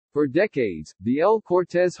For decades, the El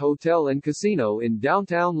Cortez Hotel and Casino in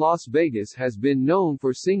downtown Las Vegas has been known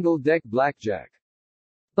for single-deck blackjack.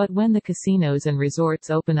 But when the casinos and resorts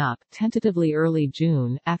open up, tentatively early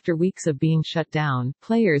June, after weeks of being shut down,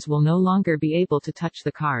 players will no longer be able to touch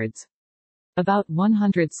the cards. About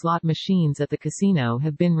 100 slot machines at the casino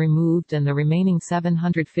have been removed and the remaining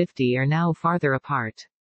 750 are now farther apart.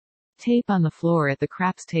 Tape on the floor at the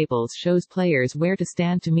craps tables shows players where to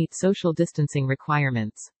stand to meet social distancing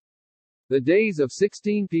requirements. The days of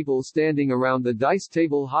 16 people standing around the dice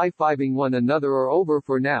table high-fiving one another are over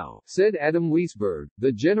for now, said Adam Weisberg,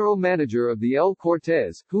 the general manager of the El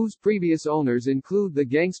Cortez, whose previous owners include the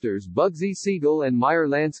gangsters Bugsy Siegel and Meyer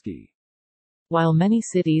Lansky. While many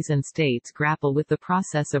cities and states grapple with the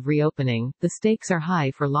process of reopening, the stakes are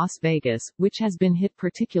high for Las Vegas, which has been hit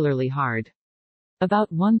particularly hard.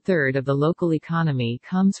 About one-third of the local economy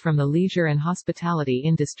comes from the leisure and hospitality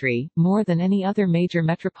industry, more than any other major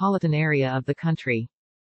metropolitan area of the country.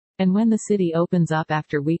 And when the city opens up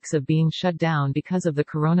after weeks of being shut down because of the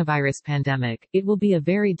coronavirus pandemic, it will be a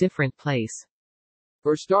very different place.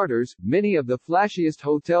 For starters, many of the flashiest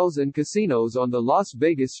hotels and casinos on the Las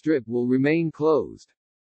Vegas Strip will remain closed.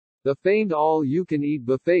 The famed all-you-can-eat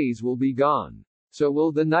buffets will be gone. So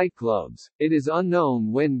will the nightclubs. It is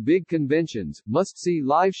unknown when big conventions, must-see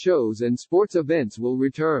live shows and sports events will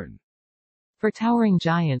return. For towering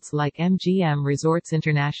giants like MGM Resorts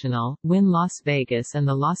International, Wynn Las Vegas and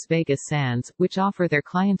the Las Vegas Sands, which offer their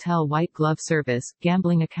clientele white glove service,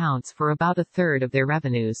 gambling accounts for about a third of their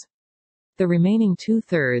revenues. The remaining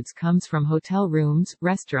two-thirds comes from hotel rooms,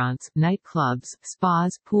 restaurants, nightclubs,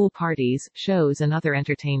 spas, pool parties, shows and other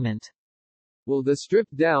entertainment. Will the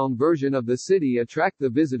stripped-down version of the city attract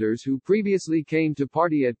the visitors who previously came to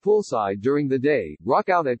party at poolside during the day, rock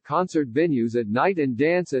out at concert venues at night and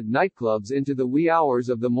dance at nightclubs into the wee hours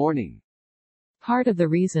of the morning? Part of the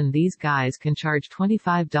reason these guys can charge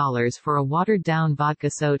 $25 for a watered-down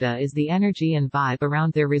vodka soda is the energy and vibe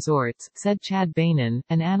around their resorts, said Chad Bainan,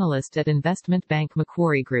 an analyst at investment bank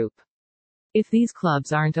Macquarie Group. If these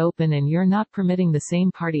clubs aren't open and you're not permitting the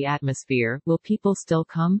same party atmosphere, will people still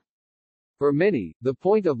come? For many, the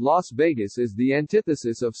point of Las Vegas is the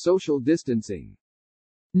antithesis of social distancing.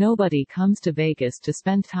 Nobody comes to Vegas to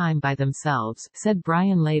spend time by themselves, said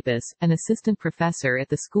Brian Labus, an assistant professor at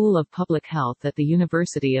the School of Public Health at the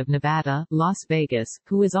University of Nevada, Las Vegas,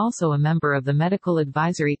 who is also a member of the medical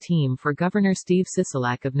advisory team for Governor Steve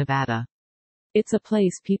Sisolak of Nevada. It's a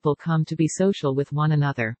place people come to be social with one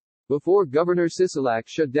another. Before Governor Sisolak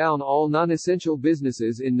shut down all non-essential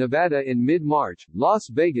businesses in Nevada in mid-March, Las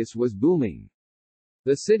Vegas was booming.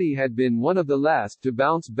 The city had been one of the last to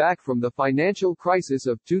bounce back from the financial crisis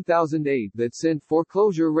of 2008 that sent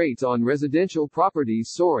foreclosure rates on residential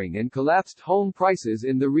properties soaring and collapsed home prices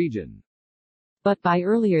in the region. But by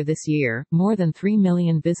earlier this year, more than 3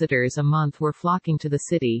 million visitors a month were flocking to the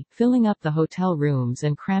city, filling up the hotel rooms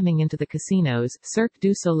and cramming into the casinos, Cirque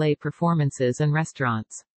du Soleil performances and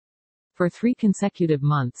restaurants. For 3 consecutive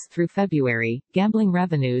months through February, gambling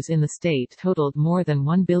revenues in the state totaled more than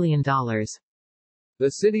 $1 billion. The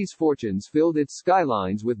city's fortunes filled its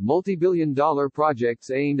skylines with multi-billion-dollar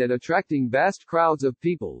projects aimed at attracting vast crowds of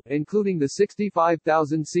people, including the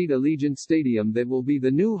 65,000-seat Allegiant Stadium that will be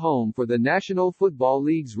the new home for the National Football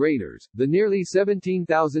League's Raiders, the nearly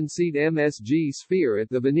 17,000-seat MSG Sphere at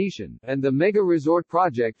the Venetian, and the mega resort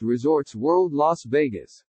project Resorts World Las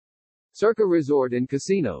Vegas. Circa Resort and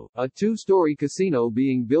Casino, a 2-story casino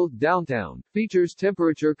being built downtown, features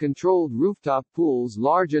temperature-controlled rooftop pools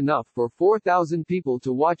large enough for 4,000 people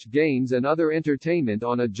to watch games and other entertainment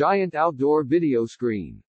on a giant outdoor video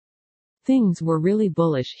screen. Things were really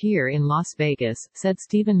bullish here in Las Vegas, said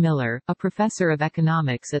Stephen Miller, a professor of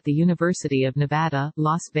economics at the University of Nevada,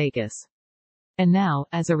 Las Vegas. And now,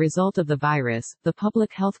 as a result of the virus, the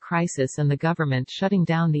public health crisis and the government shutting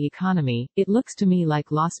down the economy, it looks to me like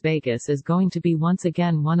Las Vegas is going to be once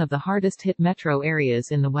again one of the hardest-hit metro areas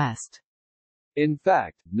in the West. In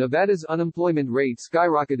fact, Nevada's unemployment rate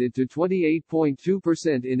skyrocketed to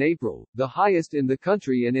 28.2% in April, the highest in the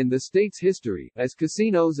country and in the state's history, as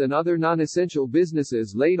casinos and other non-essential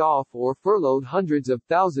businesses laid off or furloughed hundreds of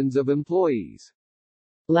thousands of employees.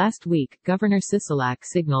 Last week, Governor Sisolak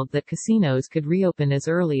signaled that casinos could reopen as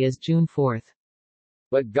early as June 4.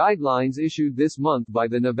 But guidelines issued this month by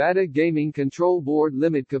the Nevada Gaming Control Board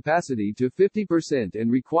limit capacity to 50% and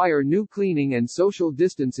require new cleaning and social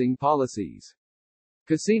distancing policies.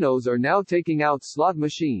 Casinos are now taking out slot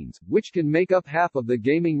machines, which can make up half of the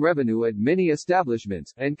gaming revenue at many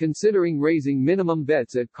establishments, and considering raising minimum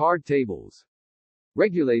bets at card tables.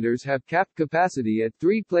 Regulators have capped capacity at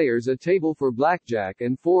 3 players a table for blackjack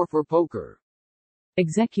and 4 for poker.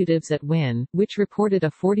 Executives at Wynn, which reported a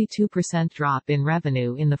 42% drop in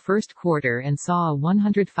revenue in the first quarter and saw a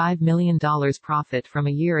 $105 million profit from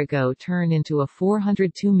a year ago turn into a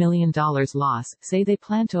 $402 million loss, say they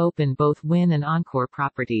plan to open both Wynn and Encore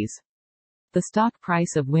properties. The stock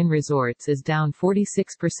price of Wynn Resorts is down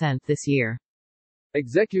 46% this year.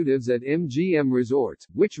 Executives at MGM Resorts,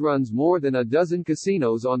 which runs more than a dozen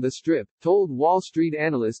casinos on the Strip, told Wall Street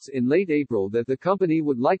analysts in late April that the company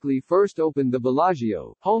would likely first open the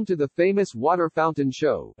Bellagio, home to the famous water fountain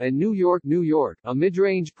show, and New York, a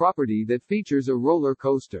mid-range property that features a roller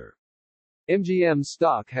coaster. MGM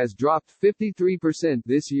stock has dropped 53%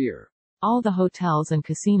 this year. All the hotels and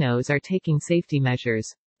casinos are taking safety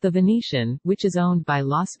measures. The Venetian, which is owned by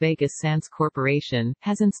Las Vegas Sands Corporation,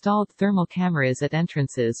 has installed thermal cameras at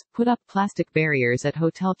entrances, put up plastic barriers at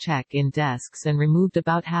hotel check-in desks and removed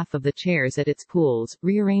about half of the chairs at its pools,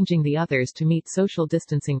 rearranging the others to meet social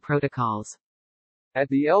distancing protocols. At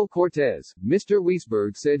the El Cortez, Mr.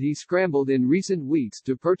 Wiesberg said he scrambled in recent weeks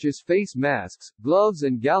to purchase face masks, gloves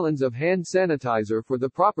and gallons of hand sanitizer for the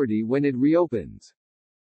property when it reopens.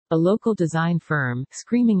 A local design firm,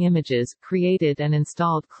 Screaming Images, created and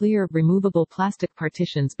installed clear, removable plastic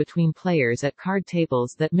partitions between players at card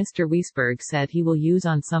tables that Mr. Wiesberg said he will use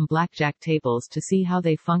on some blackjack tables to see how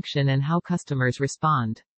they function and how customers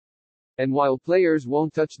respond. And while players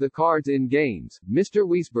won't touch the cards in games, Mr.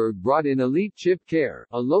 Wiesberg brought in Elite Chip Care,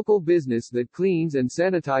 a local business that cleans and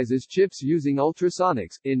sanitizes chips using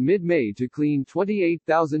ultrasonics, in mid-May to clean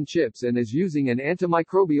 28,000 chips and is using an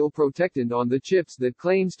antimicrobial protectant on the chips that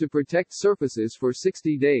claims to protect surfaces for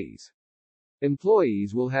 60 days.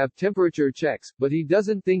 Employees will have temperature checks, but he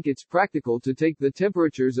doesn't think it's practical to take the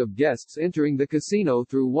temperatures of guests entering the casino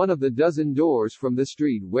through one of the dozen doors from the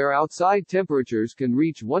street where outside temperatures can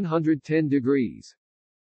reach 110 degrees.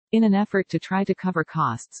 In an effort to try to cover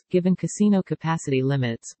costs, given casino capacity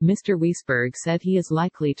limits, Mr. Wiesberg said he is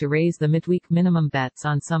likely to raise the midweek minimum bets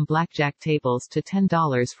on some blackjack tables to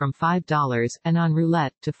 $10 from $5, and on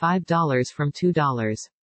roulette to $5 from $2.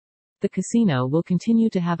 The casino will continue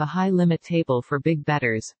to have a high-limit table for big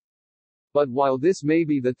bettors. But while this may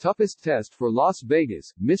be the toughest test for Las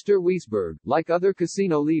Vegas, Mr. Wiesberg, like other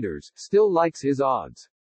casino leaders, still likes his odds.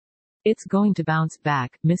 It's going to bounce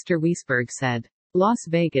back, Mr. Wiesberg said. Las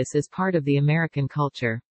Vegas is part of the American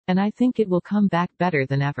culture. And I think it will come back better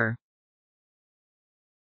than ever.